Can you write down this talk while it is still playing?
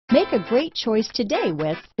Make a great choice today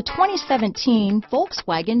with the 2017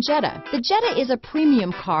 Volkswagen Jetta. The Jetta is a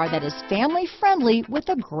premium car that is family friendly with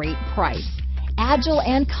a great price. Agile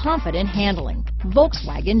and confident handling.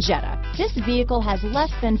 Volkswagen Jetta. This vehicle has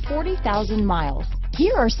less than 40,000 miles.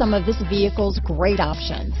 Here are some of this vehicle's great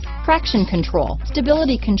options: traction control,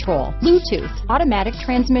 stability control, Bluetooth, automatic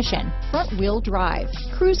transmission, front wheel drive,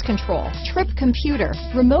 cruise control, trip computer,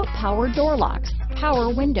 remote power door locks,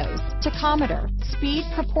 power windows, tachometer, speed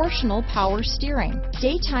proportional power steering,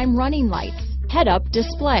 daytime running lights, head-up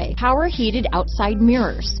display, power heated outside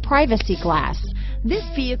mirrors, privacy glass. This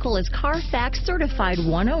vehicle is Carfax certified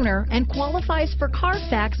one owner and qualifies for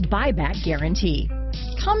Carfax buyback guarantee.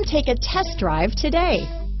 Come take a test drive today.